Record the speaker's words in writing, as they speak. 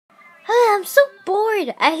I'm so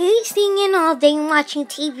bored. I hate staying in all day and watching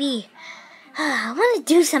TV. I want to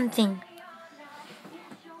do something.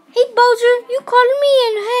 Hey Bowser, you called me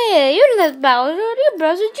and hey, you're not Bowser, you're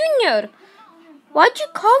Bowser Jr. Why'd you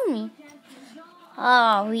call me?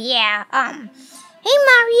 Oh yeah, hey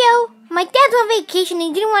Mario, my dad's on vacation and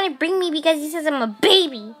he didn't want to bring me because he says I'm a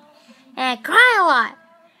baby. And I cry a lot.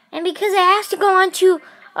 And because I have to go on to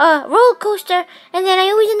a roller coaster and then I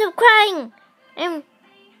always end up crying and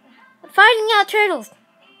fighting out turtles.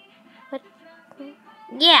 But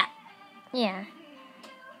yeah.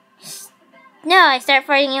 No, I start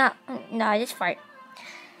farting out. No, I just fart.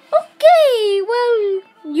 Okay, well,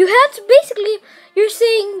 you're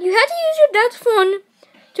saying you had to use your dad's phone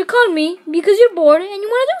to call me because you're bored and you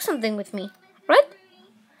want to do something with me, right?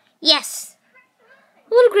 Yes.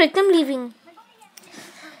 Well, great, I'm leaving.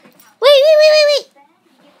 Wait.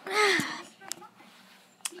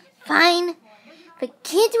 Fine. If I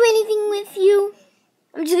can't do anything with you,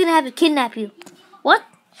 I'm just gonna have to kidnap you. What?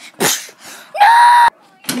 No!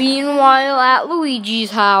 Meanwhile, at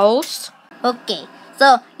Luigi's house. Okay,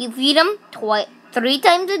 so you feed him 3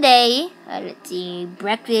 times a day. Let's see,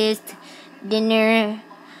 breakfast, dinner,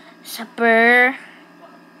 supper,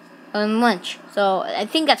 and lunch. So I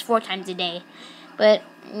think that's 4 times a day. But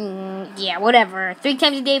yeah, whatever. 3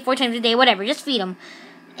 times a day, 4 times a day, whatever. Just feed him.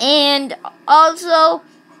 And also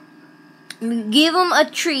give him a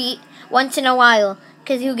treat once in a while,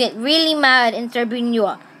 because he'll get really mad and start beating you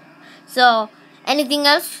up. So, anything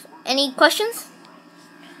else? Any questions?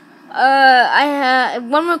 I have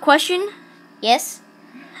one more question. Yes?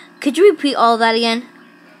 Could you repeat all that again?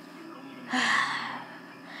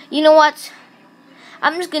 You know what?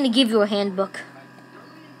 I'm just gonna give you a handbook.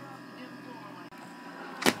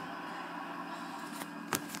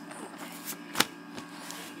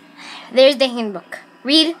 There's the handbook.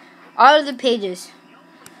 Read all of the pages.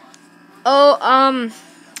 Oh,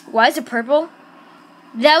 why is it purple?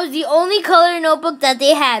 That was the only color notebook that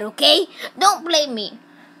they had, okay? Don't blame me.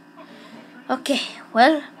 Okay,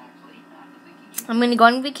 well, I'm gonna go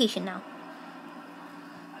on vacation now.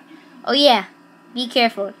 Oh yeah, be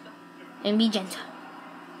careful and be gentle.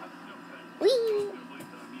 Whee!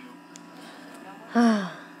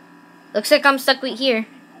 Looks like I'm stuck right here.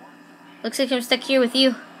 Looks like I'm stuck here with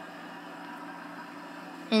you.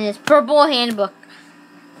 In this purple handbook.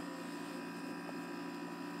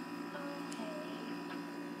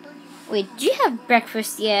 Wait, did you have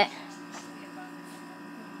breakfast yet?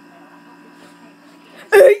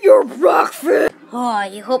 Eat your breakfast! Oh,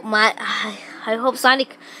 I hope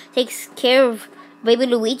Sonic takes care of baby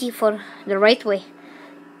Luigi for the right way.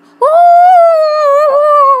 Woo!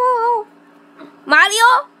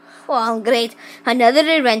 Mario? Well, great. Another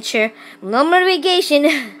adventure. No more vacation.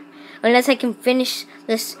 Unless I can finish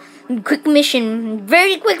this quick mission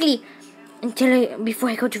very quickly before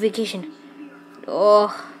I go to vacation.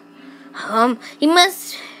 He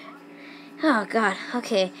must. Oh God.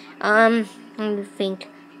 Okay. Let me think.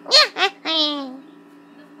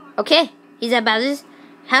 Okay. He's at Bowser's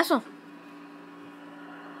castle.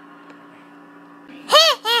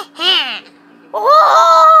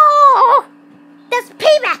 Oh! That's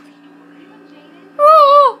payback.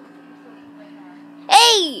 Oh!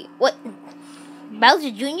 Hey! What?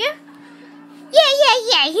 Bowser Jr.?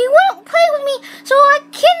 Yeah. He wouldn't play with me, so I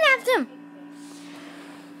kidnapped him.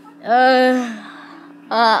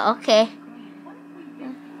 Okay.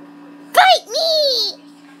 Fight me!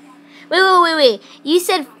 Wait.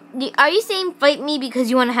 Are you saying fight me because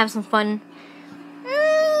you want to have some fun?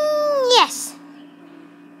 Yes.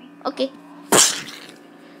 Okay.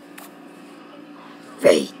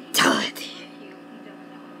 Fatality.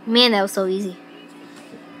 Man, that was so easy.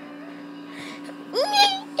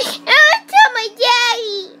 Tell my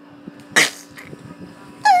daddy.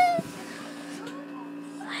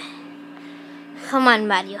 Come on,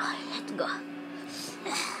 Mario. Let's go.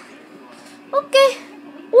 Okay.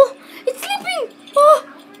 Oh, it's sleeping. Oh,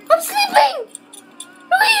 I'm sleeping.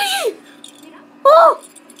 Luigi. Oh,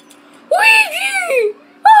 Luigi.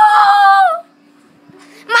 Oh,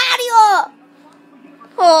 Mario.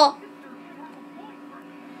 Oh.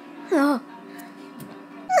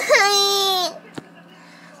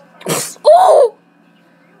 Oh.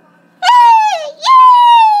 Hey,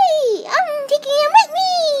 yay! I'm taking him with me.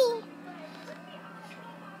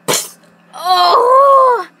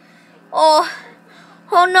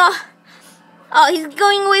 Oh no. Oh, he's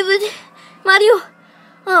going away with Mario.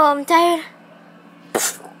 Oh, I'm tired.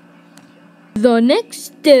 The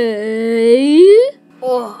next day.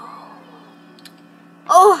 Oh,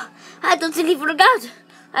 I totally forgot.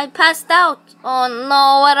 I passed out. Oh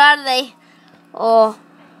no, where are they? Oh.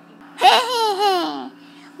 Hey.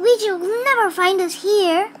 Luigi Luigi will never find us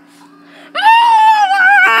here.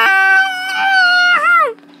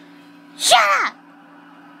 Shut up!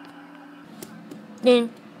 Din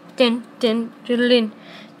din din din din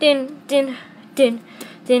din din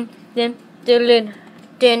din din din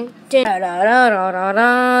din din.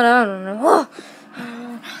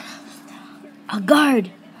 A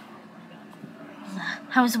guard.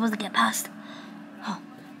 How am I supposed to get past?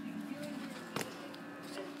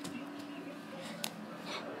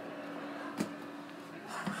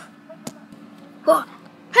 Oh.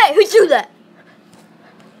 Hey, who threw that?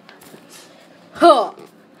 Huh.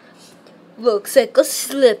 Looks like a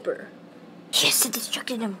slipper. Yes, it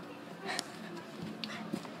distracted him.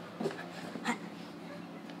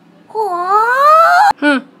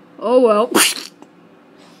 Oh well.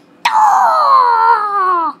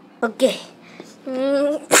 Okay.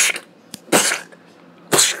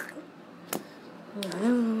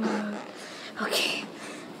 Okay.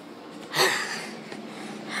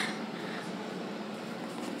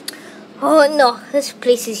 Oh no, this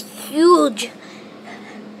place is huge.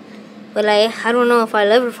 Well, I don't know if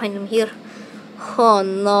I'll ever find him here. Oh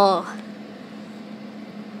no.